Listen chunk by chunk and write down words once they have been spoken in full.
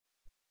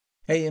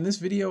Hey, in this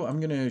video, I'm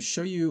going to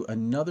show you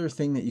another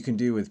thing that you can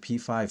do with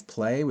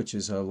p5play, which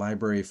is a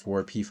library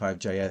for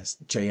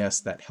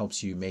p5.js that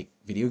helps you make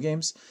video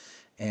games.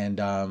 And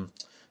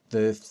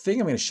the thing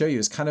I'm going to show you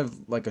is kind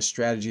of like a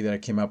strategy that I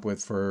came up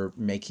with for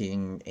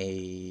making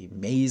a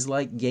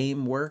maze-like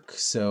game work.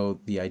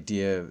 So the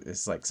idea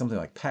is like something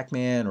like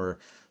Pac-Man or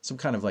some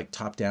kind of like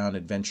top-down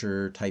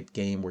adventure type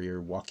game where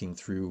you're walking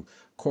through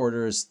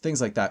corridors, things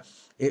like that.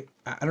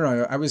 I don't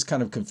know, I was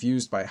kind of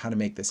confused by how to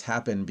make this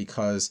happen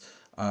because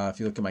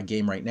if you look at my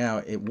game right now,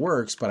 it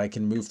works, but I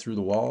can move through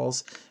the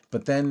walls.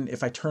 But then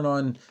if I turn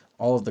on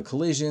all of the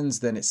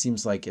collisions, then it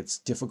seems like it's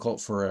difficult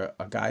for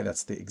a guy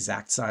that's the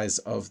exact size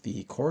of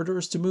the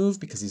corridors to move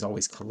because he's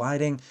always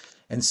colliding.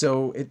 And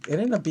so it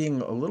ended up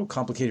being a little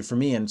complicated for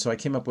me. And so I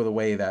came up with a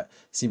way that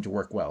seemed to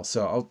work well.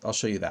 So I'll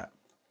show you that.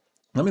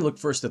 Let me look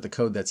first at the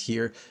code that's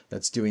here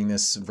that's doing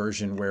this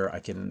version where I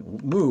can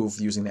move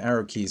using the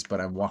arrow keys,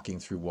 but I'm walking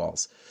through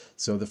walls.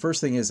 So the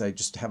first thing is I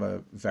just have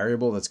a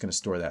variable that's going to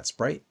store that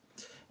sprite.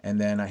 And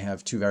then I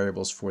have two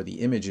variables for the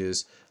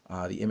images,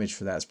 the image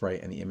for that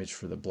sprite and the image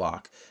for the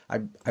block.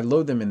 I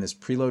load them in this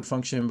preload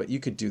function, but you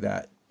could do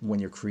that when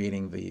you're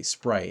creating the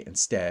sprite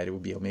instead. It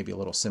would be maybe a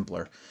little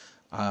simpler.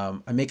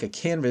 I make a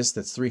canvas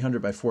that's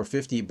 300 by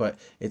 450, but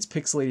it's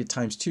pixelated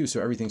times 2, so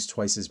everything's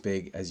twice as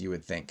big as you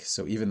would think.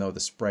 So even though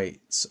the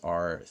sprites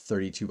are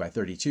 32 by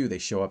 32, they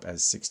show up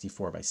as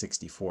 64 by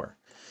 64.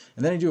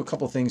 And then I do a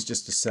couple things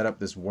just to set up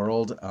this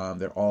world.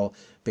 They're all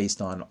based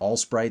on all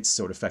sprites,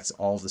 so it affects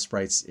all of the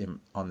sprites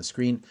on the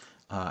screen.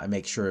 I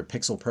make sure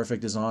pixel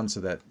perfect is on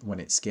so that when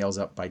it scales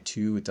up by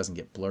 2, it doesn't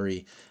get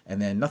blurry.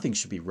 And then nothing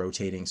should be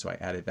rotating, so I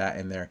added that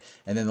in there.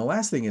 And then the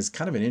last thing is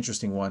kind of an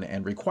interesting one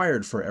and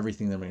required for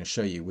everything that I'm going to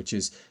show you, which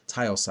is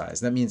tile size.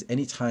 That means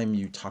anytime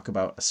you talk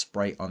about a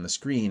sprite on the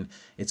screen,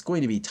 it's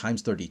going to be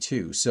times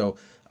 32. So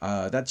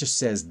that just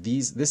says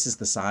this is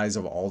the size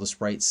of all the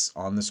sprites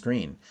on the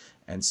screen.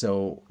 And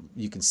so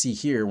you can see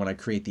here when I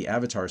create the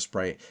avatar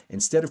sprite,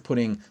 instead of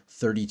putting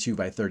 32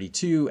 by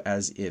 32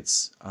 as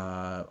its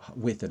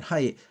width and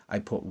height, I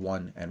put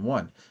 1 and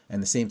 1.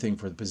 And the same thing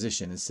for the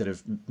position. Instead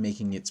of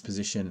making its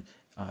position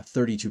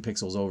 32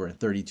 pixels over and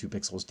 32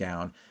 pixels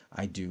down,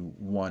 I do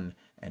 1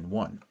 and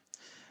 1.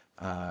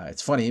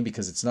 It's funny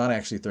because it's not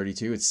actually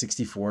 32, it's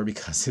 64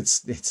 because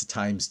it's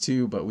times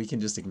 2, but we can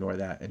just ignore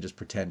that and just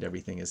pretend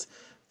everything is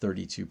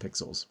 32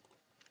 pixels.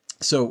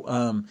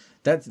 So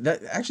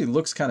that actually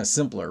looks kind of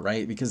simpler,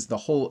 right? Because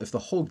if the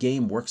whole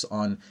game works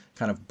on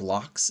kind of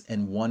blocks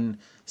and one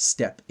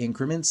step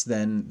increments,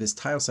 then this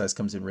tile size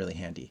comes in really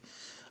handy.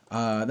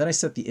 Then I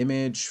set the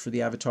image for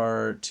the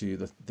avatar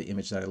to the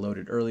image that I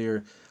loaded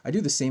earlier. I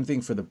do the same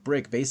thing for the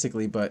brick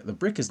basically, but the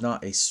brick is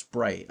not a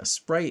sprite. A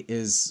sprite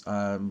is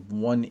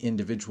one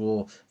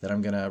individual that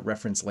I'm going to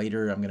reference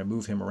later. I'm going to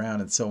move him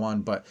around and so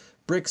on. But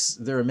bricks,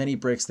 there are many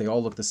bricks. They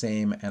all look the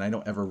same, and I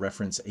don't ever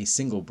reference a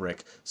single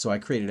brick. So I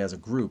create it as a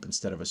group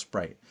instead of a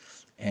sprite.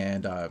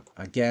 And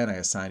again, I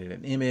assigned it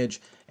an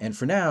image. And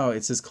for now,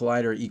 it says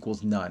collider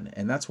equals none.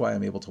 And that's why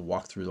I'm able to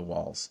walk through the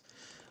walls.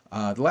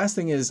 The last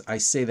thing is I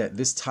say that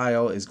this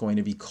tile is going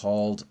to be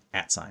called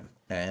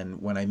 @.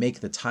 And when I make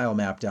the tile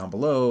map down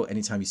below,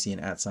 anytime you see an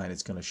 @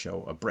 it's going to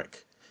show a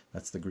brick.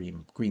 That's the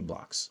green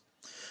blocks.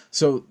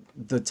 So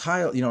the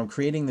tile, I'm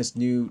creating this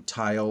new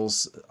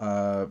tiles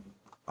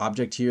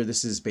object here.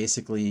 This is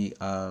basically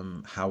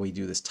how we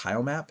do this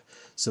tile map.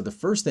 So the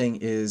first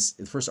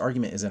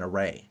argument is an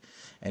array.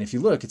 And if you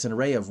look, it's an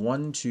array of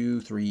 1, 2,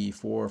 3,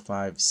 4,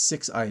 5,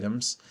 6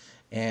 items.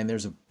 And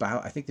there's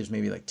I think there's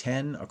maybe like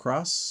 10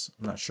 across.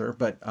 I'm not sure.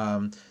 But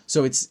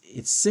so it's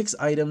 6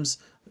 items.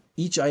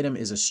 Each item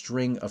is a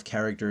string of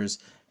characters.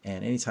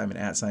 And anytime an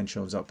 @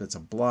 shows up, it's a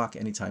block.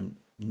 Anytime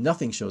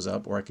nothing shows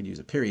up, or I could use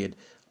a period,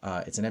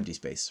 it's an empty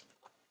space.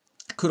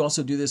 Could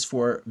also do this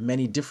for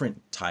many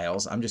different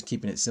tiles. I'm just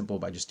keeping it simple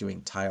by just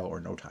doing tile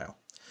or no tile.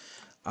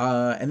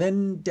 And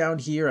then down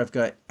here, I've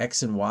got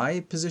X and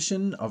Y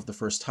position of the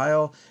first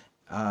tile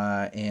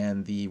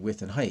and the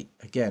width and height.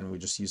 Again, we're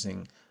just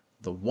using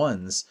the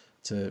ones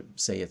to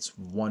say it's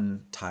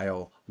 1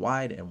 tile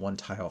wide and 1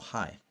 tile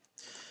high.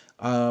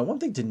 One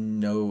thing to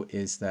note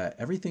is that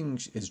everything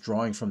is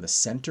drawing from the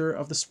center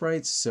of the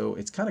sprites, so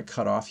it's kind of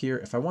cut off here.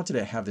 If I wanted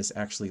to have this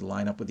actually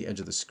line up with the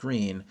edge of the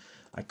screen,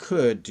 I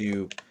could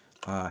do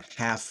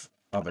half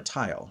of a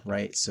tile,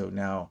 right? So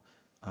now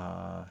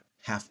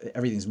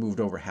everything's moved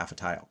over half a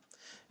tile.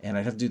 And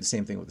I'd have to do the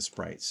same thing with the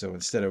sprite. So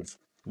instead of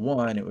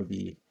 1, it would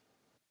be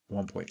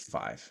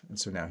 1.5. And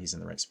so now he's in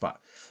the right spot.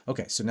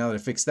 Okay, so now that I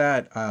fixed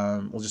that,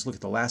 we'll just look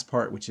at the last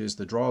part, which is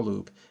the draw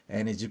loop.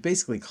 And it just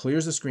basically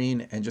clears the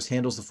screen and just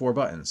handles the 4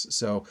 buttons.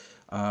 So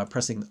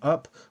pressing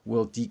up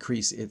will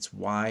decrease its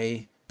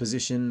Y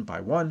position by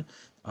 1.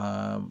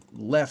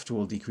 Left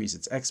will decrease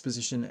its X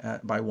position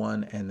by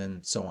 1, and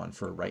then so on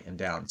for right and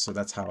down. So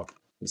that's how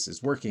this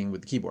is working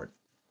with the keyboard.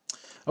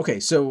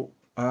 Okay, so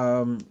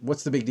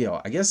what's the big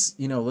deal? I guess,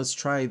 let's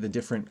try the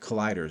different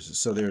colliders.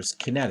 So there's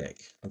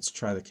kinetic. Let's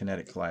try the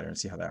kinetic collider and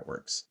see how that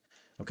works.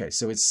 Okay,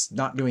 so it's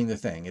not doing the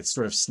thing. It's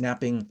sort of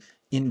snapping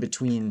in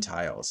between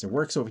tiles. It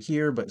works over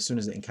here, but as soon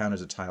as it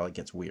encounters a tile, it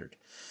gets weird.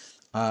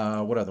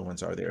 What other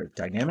ones are there?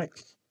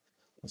 Dynamic.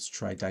 Let's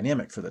try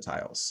dynamic for the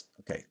tiles.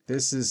 Okay,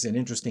 this is an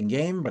interesting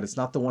game, but it's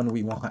not the one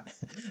we want.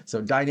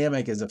 So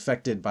dynamic is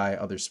affected by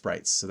other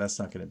sprites, so that's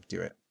not going to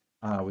do it.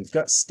 We've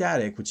got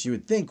static, which you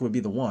would think would be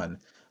the one.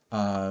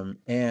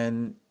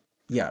 And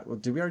yeah, well,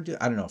 did we already do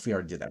that? I don't know if we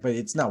already did that, but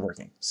it's not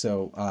working.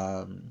 So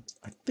I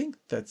think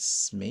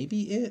that's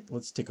maybe it.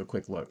 Let's take a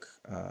quick look.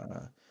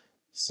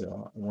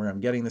 So where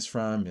I'm getting this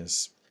from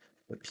is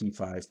the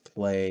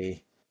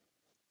p5play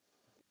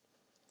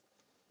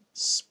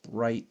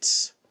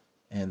sprite.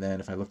 And then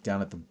if I look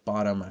down at the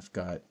bottom, I've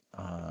got,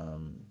 I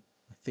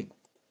think,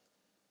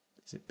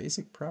 is it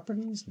basic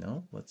properties?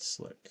 No, let's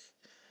look.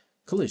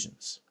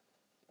 Collisions.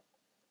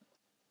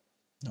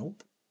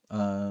 Nope.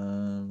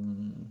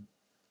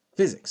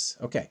 Physics.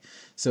 Okay.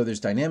 So there's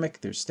dynamic,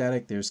 there's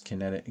static, there's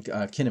kinetic,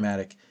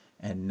 kinematic,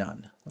 and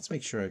none. Let's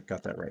make sure I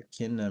got that right.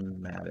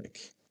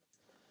 Kinematic.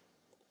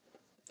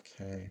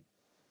 Okay.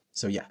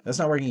 So yeah, that's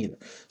not working either.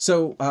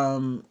 So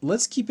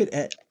let's keep it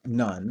at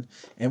none.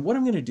 And what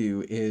I'm going to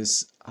do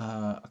is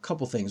a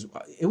couple things.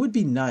 It would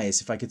be nice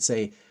if I could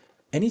say,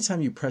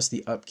 anytime you press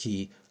the up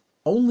key,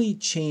 only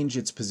change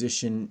its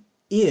position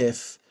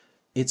if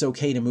it's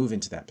okay to move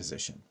into that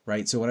position,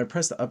 right? So when I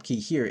press the up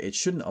key here, it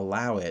shouldn't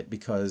allow it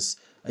because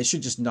it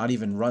should just not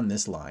even run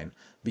this line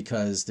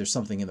because there's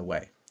something in the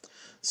way.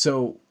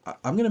 So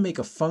I'm going to make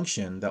a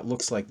function that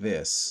looks like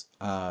this.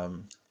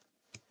 I'm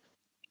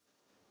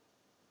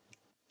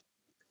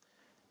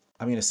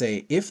going to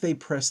say if they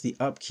press the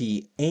up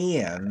key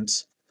and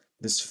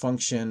this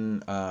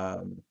function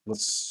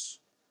let's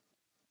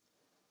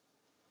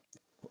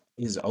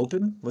is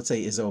open, let's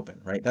say is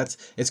open, right? That's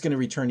it's going to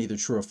return either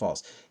true or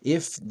false.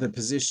 If the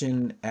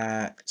position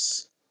at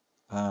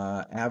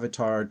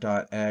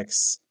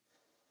avatar.x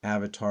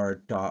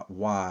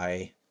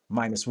avatar.y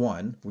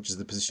 -1, which is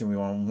the position we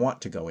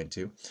want to go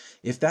into.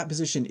 If that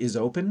position is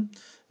open,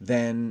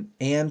 then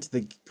and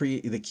the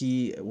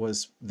key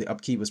was the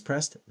up key was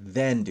pressed,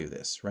 then do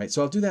this, right?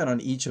 So I'll do that on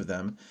each of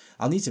them.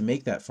 I'll need to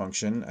make that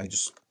function. I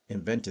just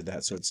invented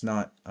that, so it's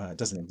not it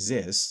doesn't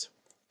exist.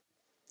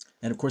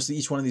 And of course,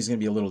 each one of these is going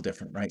to be a little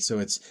different, right? So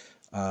it's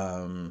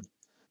um,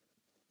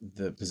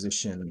 the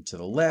position to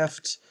the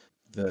left,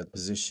 the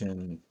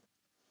position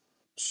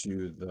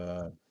to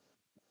the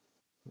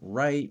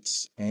right,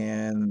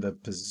 and the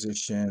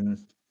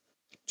position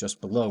just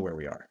below where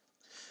we are.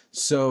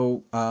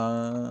 So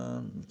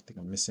I think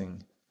I'm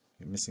missing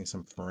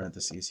some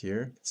parentheses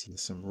here. See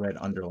some red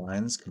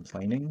underlines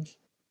complaining.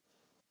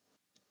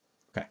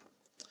 Okay.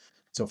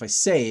 So if I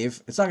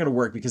save, it's not going to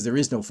work because there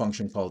is no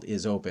function called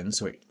isOpen,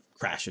 so it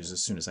crashes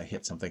as soon as I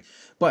hit something.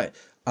 But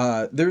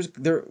I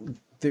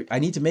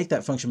need to make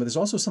that function, but there's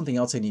also something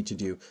else I need to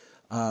do.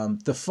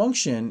 The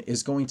function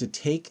is going to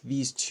take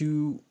these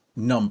two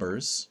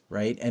numbers,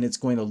 right, and it's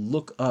going to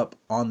look up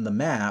on the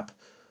map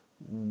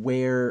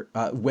where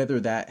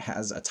whether that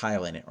has a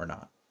tile in it or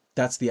not.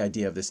 That's the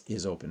idea of this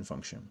isOpen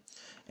function.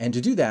 And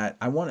to do that,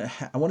 I want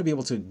to be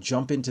able to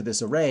jump into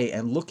this array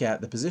and look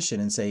at the position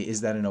and say, is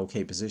that an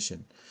okay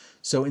position?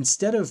 So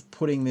instead of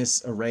putting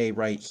this array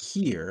right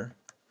here,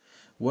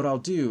 what I'll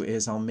do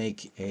is I'll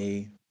make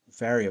a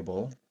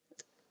variable.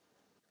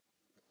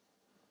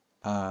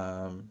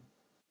 I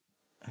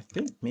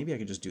think maybe I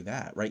could just do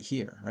that right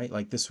here, right?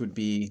 Like this would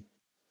be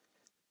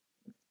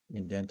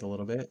indent a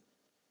little bit.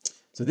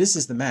 So this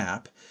is the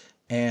map,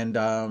 and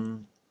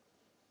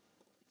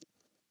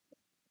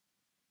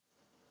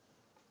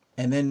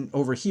then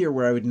over here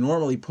where I would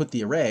normally put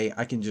the array,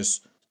 I can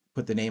just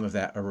put the name of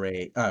that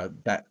array,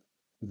 the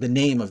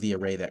name of the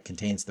array that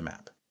contains the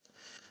map.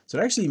 So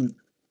it actually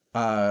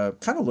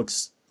kind of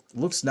looks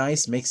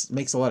nice,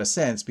 makes a lot of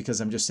sense because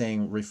I'm just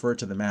saying refer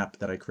to the map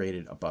that I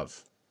created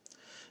above.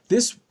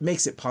 This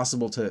makes it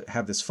possible to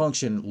have this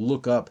function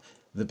look up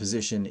the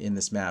position in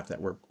this map that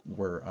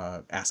we're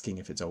asking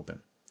if it's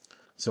open.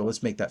 So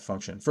let's make that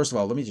function. First of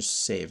all, let me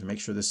just save and make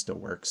sure this still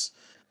works.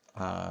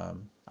 I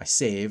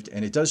saved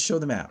and it does show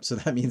the map, so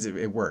that means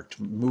it worked.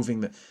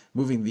 Moving the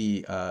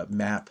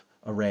map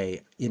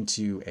array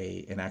into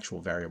an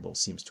actual variable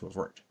seems to have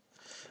worked.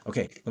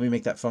 Okay, let me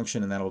make that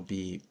function and that'll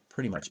be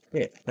pretty much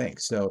it.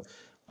 Thanks. So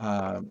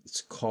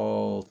it's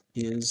called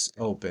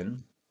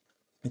isOpen.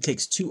 It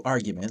takes two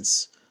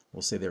arguments.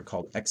 We'll say they're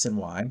called x and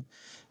y,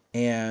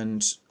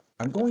 and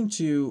I'm going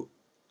to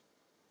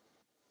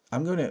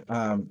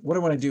what I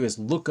want to do is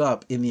look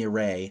up in the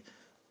array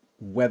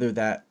whether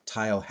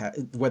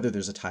whether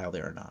there's a tile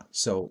there or not.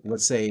 So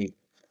let's say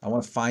I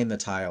want to find the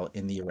tile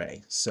in the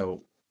array.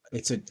 So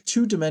it's a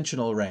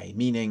two-dimensional array,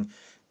 meaning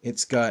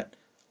it's got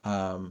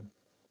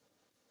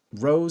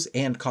rows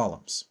and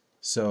columns.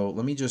 So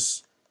let me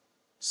just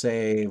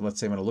say, let's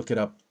say I'm going to look it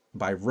up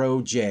by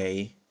row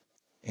J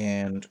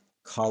and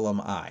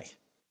column I.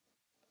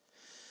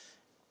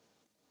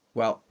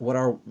 Well, what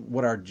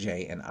are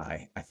J and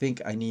I? I think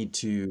I need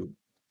to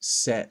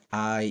set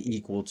I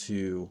equal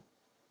to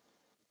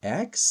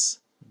X,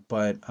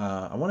 but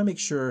I want to make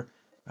sure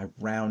I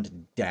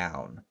round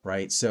down,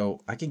 right? So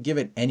I can give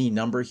it any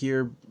number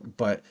here,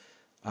 but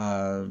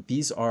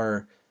these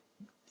are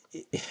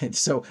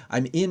So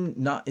I'm in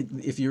not,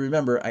 if you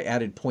remember, I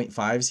added point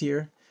fives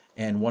here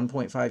and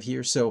 1.5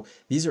 here. So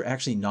these are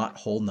actually not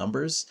whole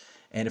numbers.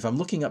 And if I'm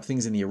looking up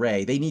things in the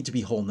array, they need to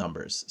be whole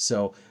numbers.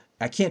 So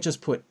I can't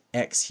just put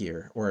X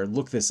here or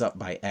look this up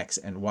by X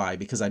and Y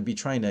because I'd be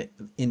trying to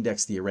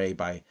index the array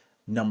by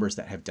numbers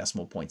that have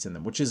decimal points in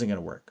them, which isn't going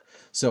to work.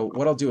 So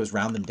what I'll do is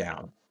round them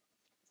down.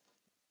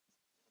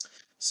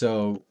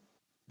 So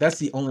that's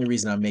the only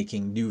reason I'm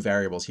making new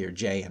variables here,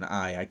 J and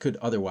I. I could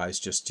otherwise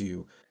just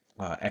do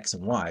X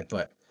and Y,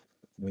 but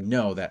we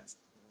know that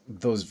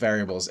those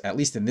variables, at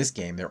least in this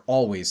game, they're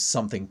always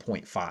something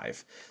point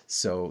 0.5.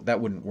 So that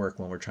wouldn't work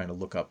when we're trying to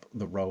look up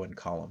the row and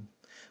column.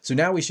 So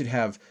now we should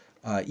have,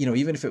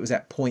 even if it was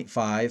at point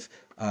 0.5,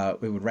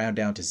 it would round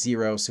down to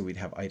 0. So we'd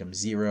have item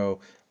 0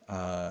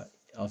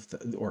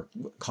 or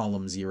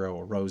column 0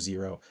 or row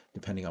 0,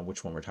 depending on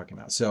which one we're talking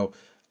about. So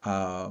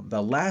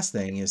the last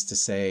thing is to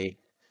say,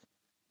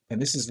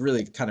 and this is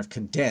really kind of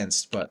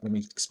condensed, but let me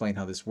explain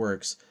how this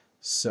works.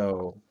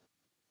 So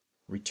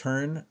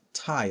return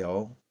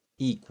tile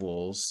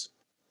equals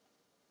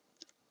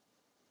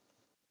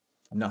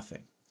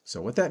nothing.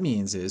 So what that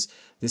means is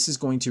this is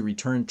going to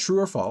return true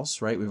or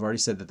false, right? We've already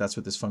said that that's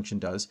what this function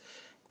does.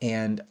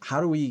 And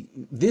how do we,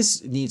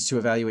 this needs to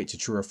evaluate to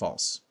true or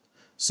false.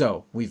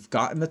 So we've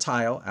gotten the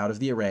tile out of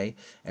the array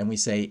and we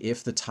say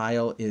if the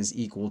tile is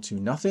equal to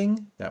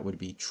nothing, that would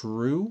be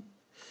true.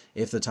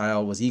 If the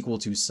tile was equal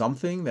to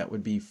something, that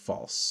would be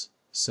false.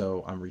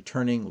 So I'm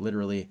returning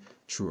literally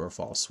true or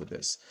false with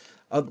this.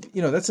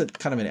 That's a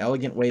kind of an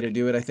elegant way to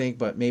do it, I think,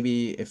 but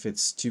maybe if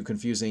it's too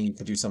confusing, you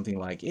could do something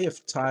like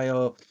if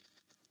tile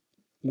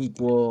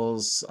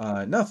equals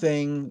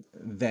nothing,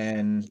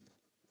 then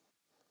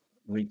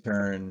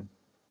return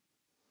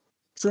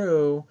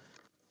true,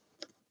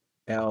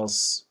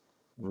 else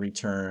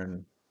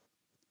return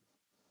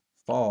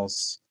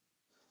false.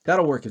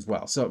 That'll work as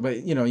well. So,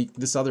 but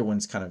this other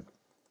one's kind of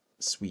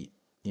sweet,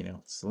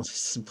 so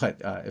but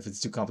if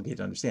it's too complicated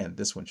to understand,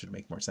 this one should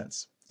make more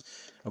sense.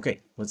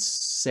 Okay, let's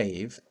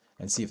save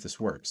and see if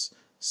this works.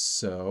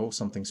 So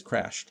something's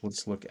crashed.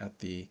 Let's look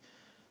at it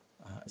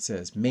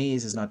says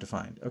maze is not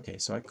defined. Okay,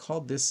 so I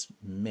called this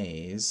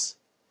maze,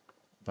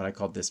 but I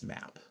called this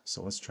map.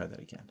 So let's try that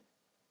again.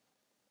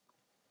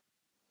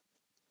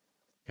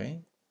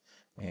 Okay,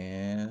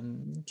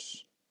 and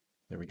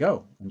there we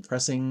go. I'm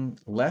pressing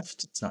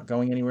left. It's not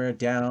going anywhere.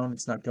 Down.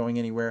 It's not going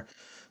anywhere.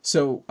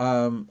 So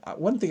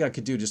one thing I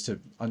could do just to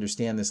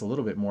understand this a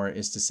little bit more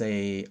is to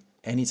say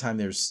anytime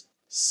there's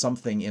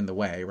something in the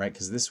way, right?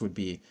 Because this would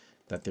be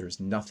that there's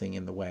nothing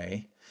in the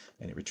way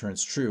and it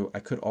returns true. I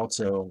could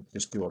also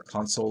just do a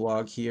console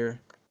log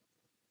here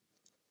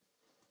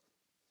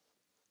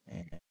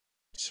and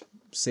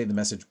say the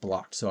message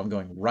blocked. So I'm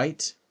going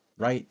right,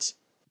 right,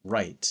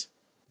 right.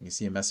 You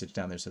see a message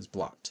down there that says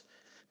blocked.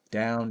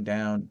 Down,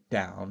 down,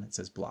 down. It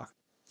says blocked.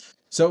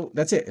 So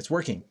that's it. It's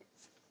working.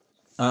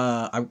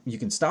 You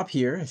can stop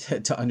here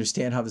to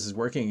understand how this is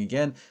working.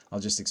 Again, I'll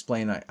just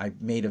explain. I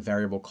made a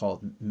variable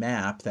called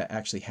map that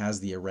actually has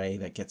the array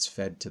that gets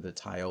fed to the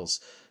tiles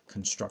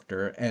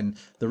constructor. And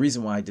the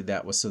reason why I did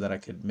that was so that I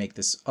could make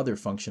this other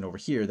function over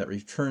here that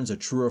returns a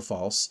true or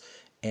false.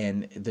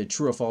 And the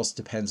true or false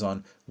depends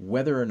on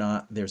whether or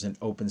not there's an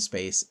open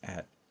space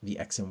at the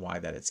X and Y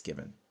that it's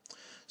given.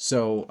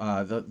 So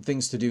the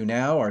things to do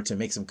now are to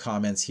make some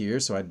comments here.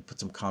 So I'd put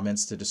some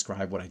comments to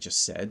describe what I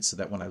just said so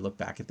that when I look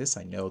back at this,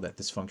 I know that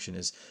this function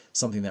is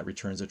something that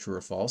returns a true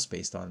or false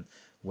based on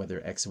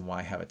whether X and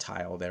Y have a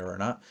tile there or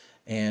not.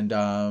 And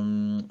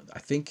I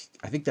think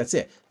that's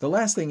it. The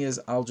last thing is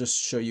I'll just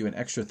show you an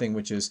extra thing,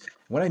 which is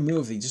when I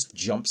move, he just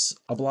jumps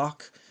a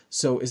block.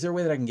 So is there a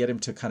way that I can get him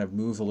to kind of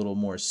move a little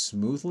more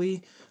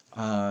smoothly?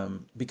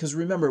 Because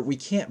remember, we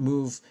can't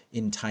move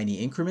in tiny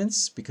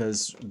increments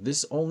because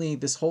this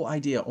whole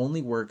idea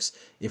only works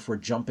if we're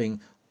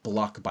jumping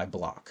block by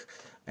block.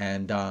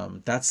 And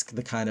that's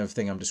the kind of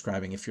thing I'm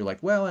describing. If you're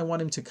like, well, I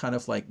want him to kind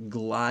of like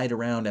glide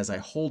around as I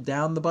hold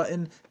down the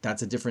button,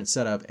 that's a different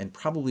setup and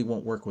probably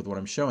won't work with what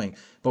I'm showing.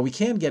 But we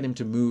can get him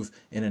to move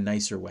in a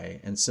nicer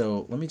way. And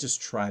so let me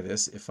just try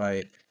this.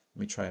 Let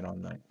me try it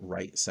on the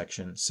right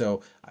section.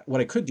 So what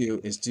I could do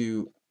is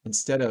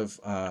instead of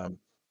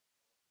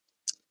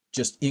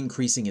just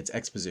increasing its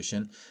X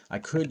position, I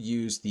could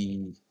use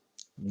the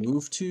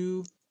move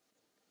to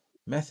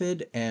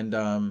method, and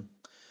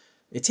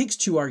it takes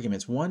two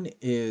arguments. One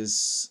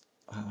is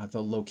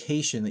the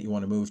location that you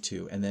want to move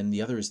to, and then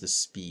the other is the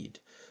speed.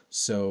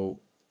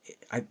 So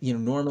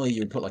normally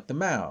you'd put like the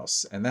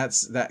mouse, and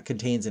that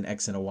contains an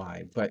X and a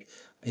Y. But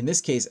in this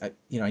case, I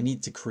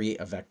need to create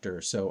a vector.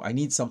 So I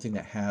need something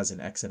that has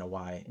an X and a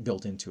Y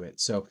built into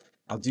it. So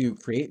I'll do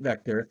create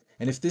vector.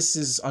 And if this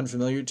is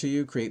unfamiliar to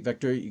you, create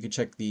vector, you can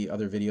check the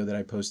other video that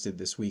I posted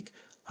this week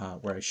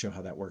where I show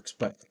how that works.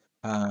 But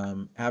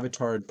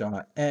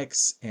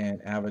avatar.x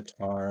and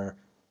avatar.y,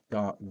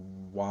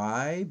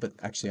 but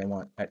actually I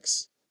want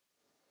x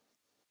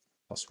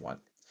plus 1.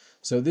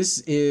 So this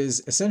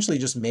is essentially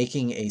just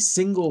making a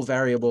single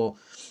variable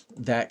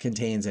that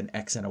contains an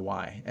x and a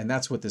y, and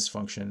that's what this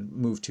function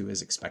move to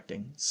is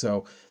expecting.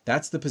 So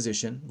that's the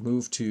position,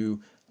 move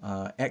to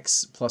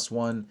x plus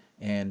 1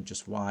 and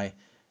just y.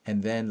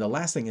 And then the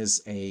last thing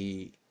is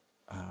a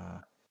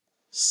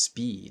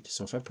speed.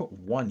 So if I put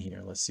 1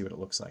 here, let's see what it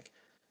looks like.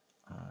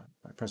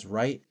 If I press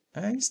right,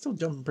 he's still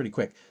jumping pretty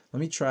quick. Let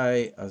me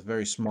try a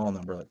very small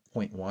number like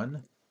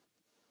 0.1.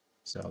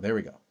 So there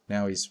we go.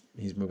 Now he's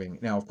moving.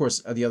 Now, of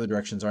course, the other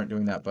directions aren't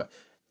doing that, but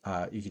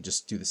you could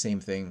just do the same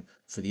thing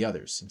for the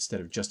others. Instead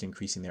of just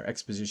increasing their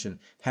x position,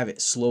 have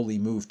it slowly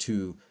move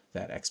to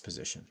that x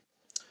position.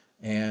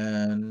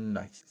 And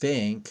I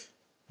think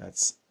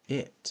that's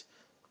it.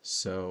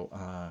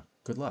 So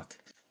good luck.